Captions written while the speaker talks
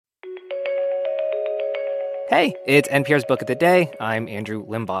Hey, it's NPR's Book of the Day. I'm Andrew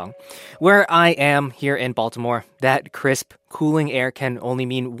Limbong. Where I am here in Baltimore, that crisp, cooling air can only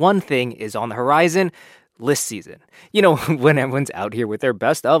mean one thing is on the horizon: list season. You know, when everyone's out here with their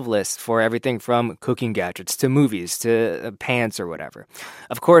best of lists for everything from cooking gadgets to movies to pants or whatever.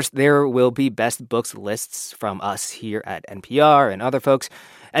 Of course, there will be best books lists from us here at NPR and other folks.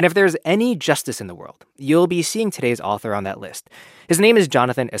 And if there's any justice in the world, you'll be seeing today's author on that list. His name is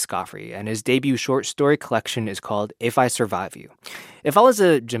Jonathan Escoffery, and his debut short story collection is called If I Survive You. It follows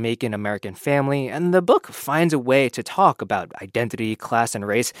a Jamaican American family, and the book finds a way to talk about identity, class, and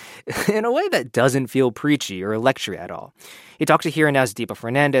race in a way that doesn't feel preachy or lectury at all. He talked to Here and Now's Deepa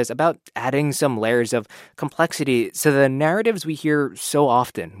Fernandez about adding some layers of complexity to the narratives we hear so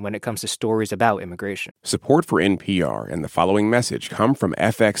often when it comes to stories about immigration. Support for NPR and the following message come from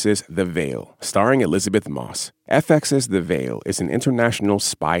FX's The Veil, starring Elizabeth Moss. FX's The Veil is an international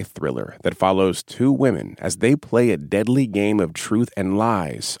spy thriller that follows two women as they play a deadly game of truth and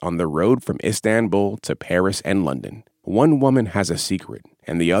lies on the road from Istanbul to Paris and London. One woman has a secret,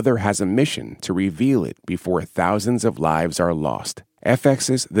 and the other has a mission to reveal it before thousands of lives are lost.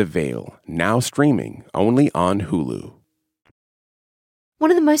 FX's The Veil, now streaming only on Hulu. One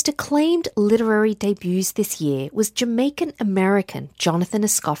of the most acclaimed literary debuts this year was Jamaican American Jonathan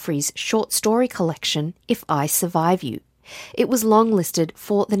Escoffery's short story collection, If I Survive You. It was longlisted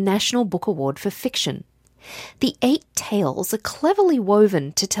for the National Book Award for Fiction. The 8 tales are cleverly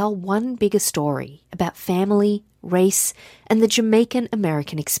woven to tell one bigger story about family, race, and the Jamaican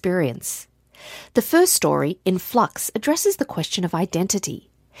American experience. The first story, In Flux, addresses the question of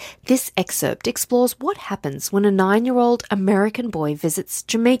identity. This excerpt explores what happens when a 9-year-old American boy visits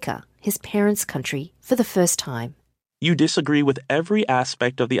Jamaica, his parents' country, for the first time. You disagree with every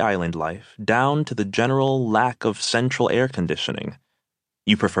aspect of the island life, down to the general lack of central air conditioning.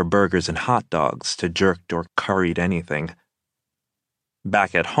 You prefer burgers and hot dogs to jerked or curried anything.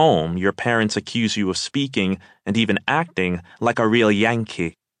 Back at home, your parents accuse you of speaking and even acting like a real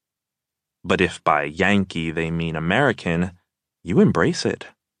Yankee. But if by Yankee they mean American, you embrace it.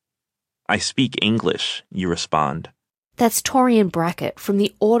 I speak English, you respond. That's Torian Brackett from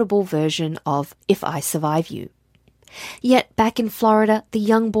the Audible version of If I Survive You. Yet back in Florida, the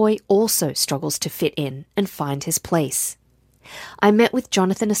young boy also struggles to fit in and find his place. I met with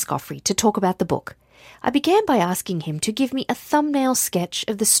Jonathan Escoffery to talk about the book. I began by asking him to give me a thumbnail sketch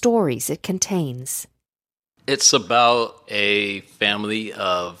of the stories it contains. It's about a family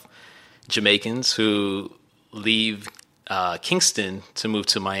of Jamaicans who leave Kingston to move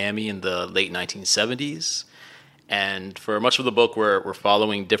to Miami in the late 1970s. And for much of the book, we're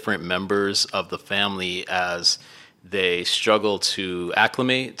following different members of the family as they struggle to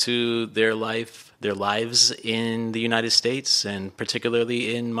acclimate to their lives in the United States, and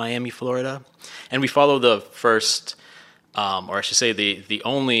particularly in Miami, Florida. And we follow the first, or I should say the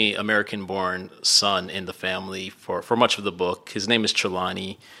only American-born son in the family for much of the book. His name is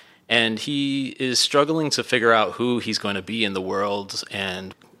Trelawney, and he is struggling to figure out who he's going to be in the world.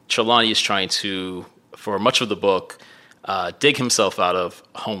 And Trelawney is trying to, for much of the book, dig himself out of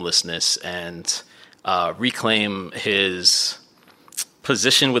homelessness and reclaim his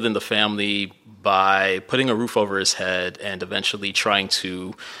position within the family by putting a roof over his head and eventually trying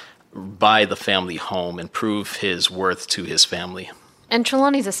to buy the family home and prove his worth to his family. And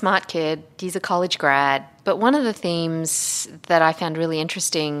Trelawney's a smart kid. He's a college grad. But one of the themes that I found really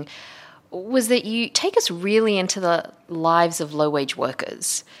interesting was that you take us really into the lives of low-wage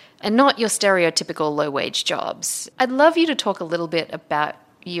workers and not your stereotypical low-wage jobs. I'd love you to talk a little bit about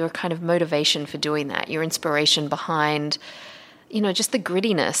your kind of motivation for doing that, your inspiration behind, just the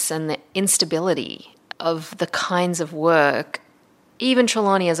grittiness and the instability of the kinds of work even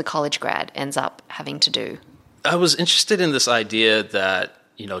Trelawney as a college grad ends up having to do. I was interested in this idea that,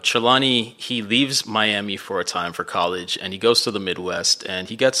 Trelawney, he leaves Miami for a time for college and he goes to the Midwest and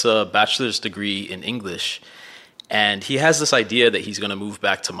he gets a bachelor's degree in English. And he has this idea that he's going to move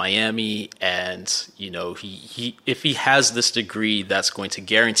back to Miami and, he if he has this degree, that's going to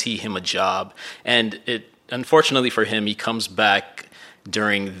guarantee him a job. And unfortunately for him, he comes back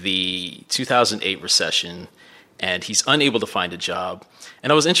during the 2008 recession and he's unable to find a job.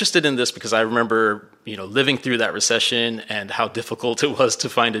 And I was interested in this because I remember, living through that recession and how difficult it was to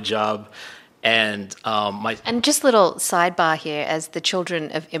find a job. And And just a little sidebar here, as the children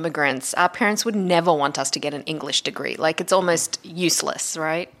of immigrants, our parents would never want us to get an English degree. Like, it's almost useless,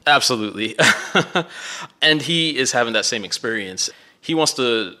 right? Absolutely. And he is having that same experience. He wants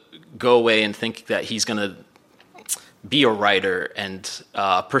to go away and think that he's going to be a writer and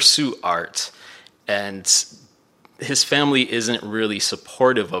pursue art. And his family isn't really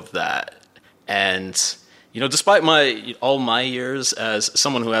supportive of that. And Despite all my years as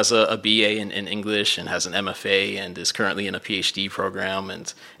someone who has a BA in English and has an MFA and is currently in a PhD program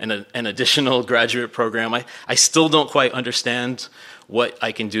and an additional graduate program, I still don't quite understand what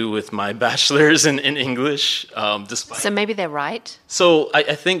I can do with my bachelor's in English. So maybe they're right. So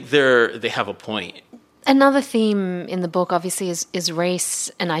I think they have a point. Another theme in the book, obviously, is race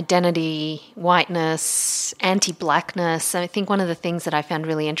and identity, whiteness, anti-blackness. I think one of the things that I found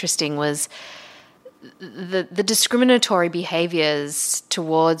really interesting was the discriminatory behaviors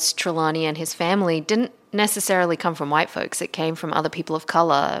towards Trelawney and his family didn't necessarily come from white folks. It came from other people of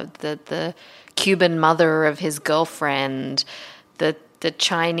color, the Cuban mother of his girlfriend, the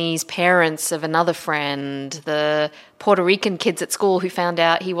Chinese parents of another friend, the Puerto Rican kids at school who found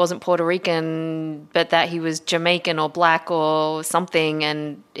out he wasn't Puerto Rican, but that he was Jamaican or black or something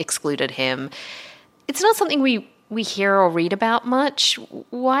and excluded him. It's not something we hear or read about much.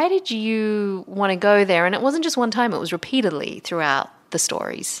 Why did you want to go there? And it wasn't just one time, it was repeatedly throughout the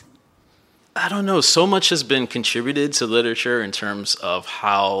stories. I don't know. So much has been contributed to literature in terms of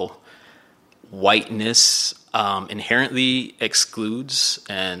how whiteness inherently excludes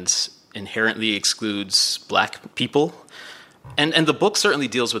black people. And the book certainly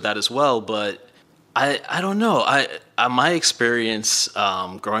deals with that as well, but I don't know. My experience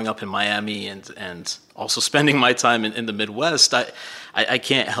growing up in Miami and also spending my time in the Midwest, I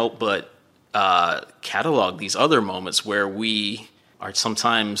can't help but catalog these other moments where we are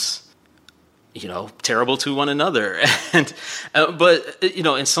sometimes, terrible to one another, and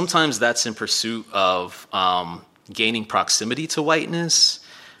sometimes that's in pursuit of gaining proximity to whiteness.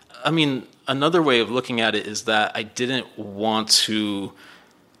 I mean, another way of looking at it is that I didn't want to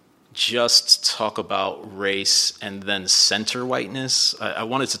just talk about race and then center whiteness. I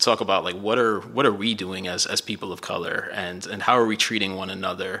wanted to talk about what are we doing as people of color and how are we treating one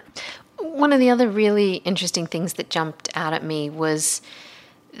another. One of the other really interesting things that jumped out at me was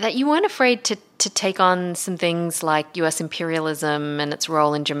that you weren't afraid to take on some things like US imperialism and its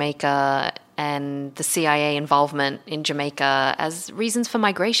role in Jamaica and the CIA involvement in Jamaica as reasons for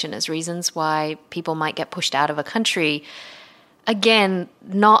migration, as reasons why people might get pushed out of a country. Again,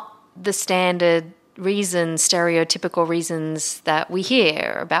 not the standard reasons, stereotypical reasons that we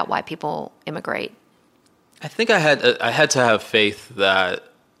hear about why people immigrate. I think I had to have faith that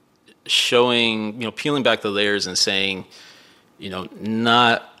showing, peeling back the layers and saying,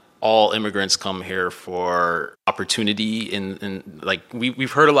 not all immigrants come here for opportunity. And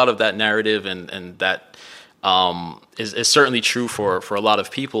we've heard a lot of that narrative, and that is certainly true for a lot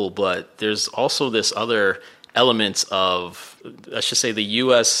of people. But there's also this other element of, let's just say, the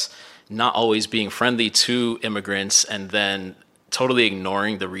U.S. not always being friendly to immigrants, and then totally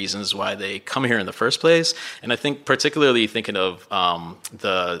ignoring the reasons why they come here in the first place. And I think particularly thinking of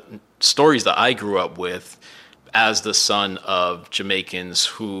the stories that I grew up with as the son of Jamaicans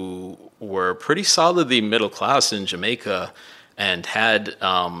who were pretty solidly middle class in Jamaica and had,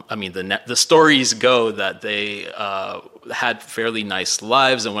 the stories go that they had fairly nice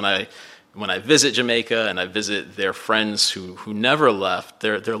lives. And when I visit Jamaica and I visit their friends who never left,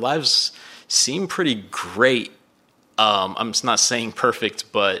 their lives seem pretty great. I'm not saying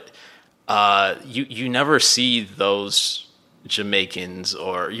perfect, but you never see those Jamaicans,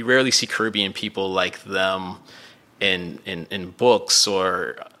 or you rarely see Caribbean people like them in books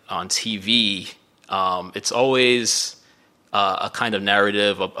or on TV. It's always a kind of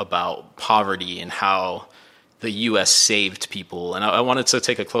narrative about poverty and how the U.S. saved people. And I wanted to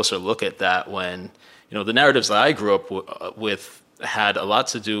take a closer look at that when, the narratives that I grew up with had a lot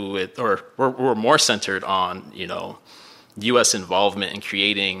to do with, or were more centered on, U.S. involvement in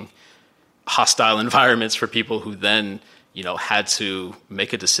creating hostile environments for people who then, had to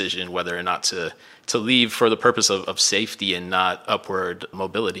make a decision whether or not to leave for the purpose of safety and not upward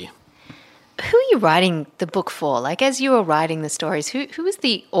mobility. Who are you writing the book for? As you were writing the stories, who was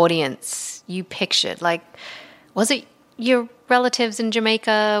the audience you pictured? Was it your relatives in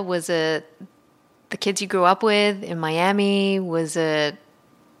Jamaica? Was it the kids you grew up with in Miami? Was it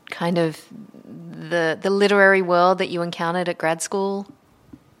kind of the literary world that you encountered at grad school?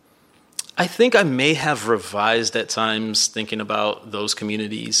 I think I may have revised at times thinking about those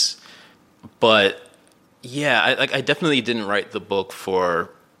communities, but yeah, I definitely didn't write the book for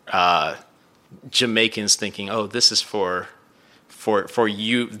Jamaicans thinking, oh, this is for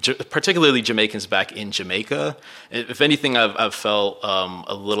you, particularly Jamaicans back in Jamaica. If anything, I've felt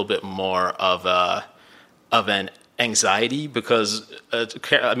a little bit more of an anxiety because,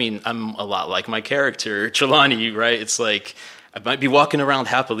 I'm a lot like my character, Trelawney, right? It's like I might be walking around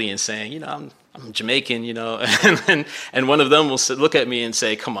happily and saying, I'm Jamaican, and one of them will look at me and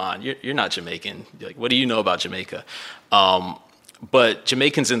say, come on, you're not Jamaican. Like, what do you know about Jamaica? But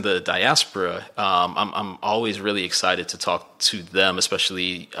Jamaicans in the diaspora, I'm always really excited to talk to them,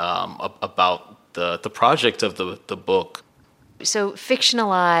 especially about the project of the book. So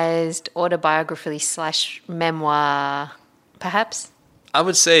fictionalized autobiography / memoir, perhaps? I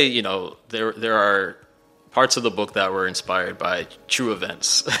would say, there are parts of the book that were inspired by true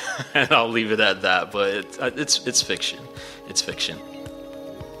events, and I'll leave it at that. But it's fiction. It's fiction.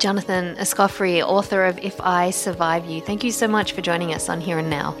 Jonathan Escoffery, author of If I Survive You, thank you so much for joining us on Here and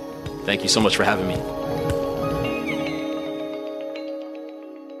Now. Thank you so much for having me.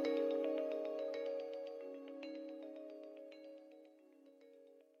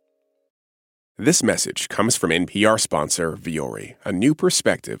 This message comes from NPR sponsor Vuori, a new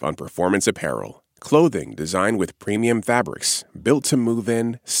perspective on performance apparel. Clothing designed with premium fabrics, built to move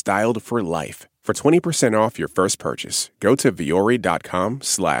in, styled for life. For 20% off your first purchase, go to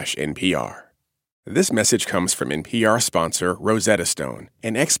vuori.com/NPR. This message comes from NPR sponsor Rosetta Stone,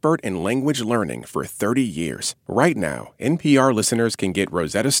 an expert in language learning for 30 years. Right now, NPR listeners can get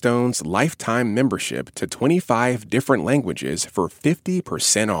Rosetta Stone's lifetime membership to 25 different languages for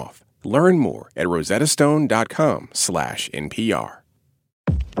 50% off. Learn more at rosettastone.com/NPR.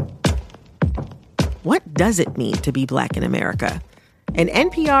 What does it mean to be Black in America? In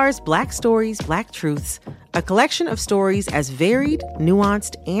NPR's Black Stories, Black Truths, a collection of stories as varied,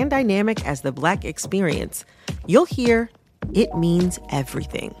 nuanced, and dynamic as the Black experience, you'll hear it means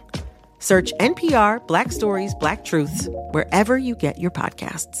everything. Search NPR Black Stories, Black Truths wherever you get your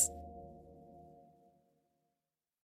podcasts.